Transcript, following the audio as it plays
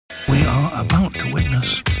We are about to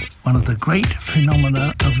witness one of the great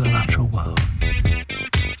phenomena of the natural world.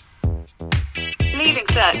 Leaving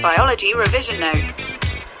Cert Biology Revision Notes.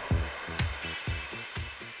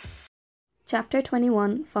 Chapter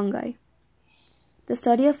 21, Fungi. The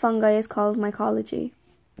study of fungi is called mycology.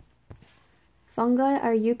 Fungi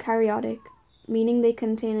are eukaryotic, meaning they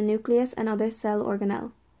contain a nucleus and other cell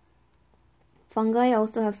organelle. Fungi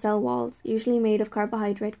also have cell walls, usually made of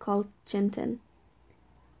carbohydrate called chitin,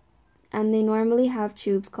 and they normally have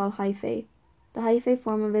tubes called hyphae. The hyphae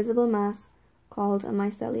form a visible mass called a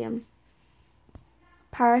mycelium.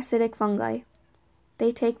 Parasitic fungi.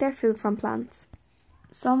 They take their food from plants.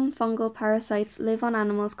 Some fungal parasites live on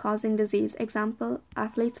animals causing disease, example,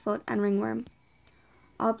 athlete's foot and ringworm.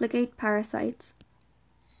 Obligate parasites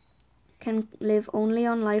can live only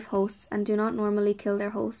on live hosts and do not normally kill their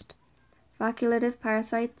host. Facultative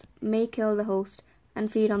parasites may kill the host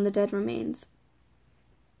and feed on the dead remains.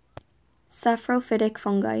 Saprophytic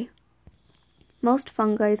fungi. Most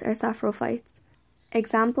fungi are saprophytes.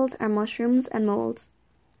 Examples are mushrooms and molds.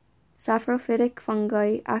 Saprophytic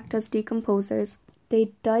fungi act as decomposers.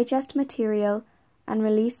 They digest material and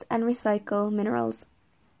release and recycle minerals.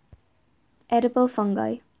 Edible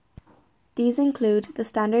fungi. These include the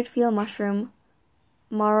standard field mushroom,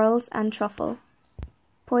 morels, and truffle.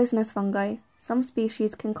 Poisonous fungi. Some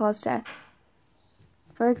species can cause death.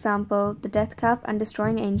 For example, the death cap and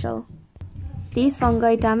destroying angel. These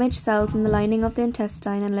fungi damage cells in the lining of the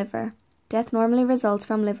intestine and liver. Death normally results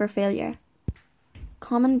from liver failure.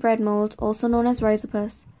 Common bread mold, also known as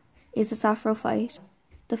Rhizopus, is a saprophyte.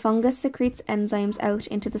 The fungus secretes enzymes out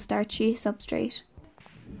into the starchy substrate.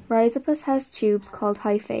 Rhizopus has tubes called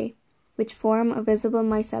hyphae, which form a visible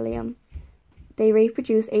mycelium. They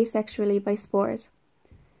reproduce asexually by spores.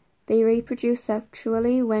 They reproduce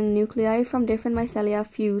sexually when nuclei from different mycelia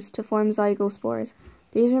fuse to form zygospores.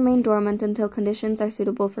 These remain dormant until conditions are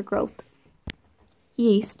suitable for growth.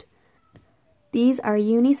 Yeast. These are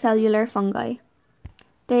unicellular fungi.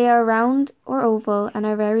 They are round or oval and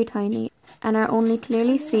are very tiny, and are only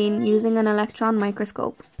clearly seen using an electron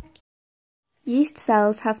microscope. Yeast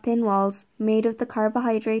cells have thin walls made of the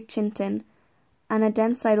carbohydrate chitin and a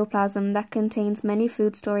dense cytoplasm that contains many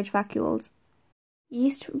food storage vacuoles.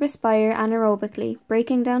 Yeast respire anaerobically,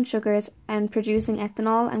 breaking down sugars and producing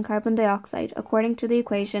ethanol and carbon dioxide according to the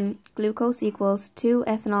equation glucose equals 2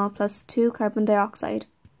 ethanol plus 2 carbon dioxide.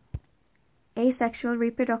 Asexual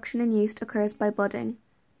reproduction in yeast occurs by budding.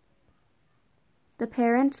 The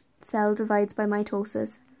parent cell divides by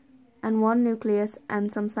mitosis, and one nucleus and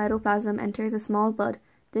some cytoplasm enters a small bud.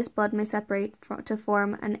 This bud may separate to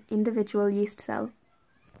form an individual yeast cell.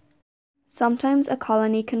 Sometimes a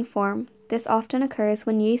colony can form. This often occurs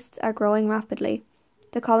when yeasts are growing rapidly.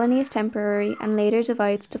 The colony is temporary and later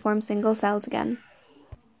divides to form single cells again.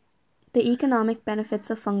 The economic benefits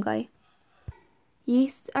of fungi.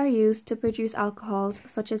 Yeasts are used to produce alcohols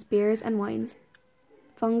such as beers and wines.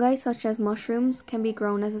 Fungi such as mushrooms can be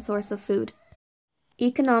grown as a source of food.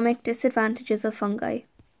 Economic disadvantages of fungi.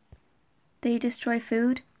 They destroy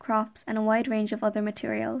food, crops, and a wide range of other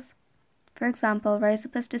materials. For example,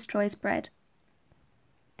 Rhizopus destroys bread.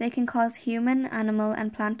 They can cause human, animal,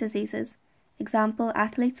 and plant diseases. Example,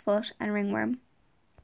 athlete's foot and ringworm.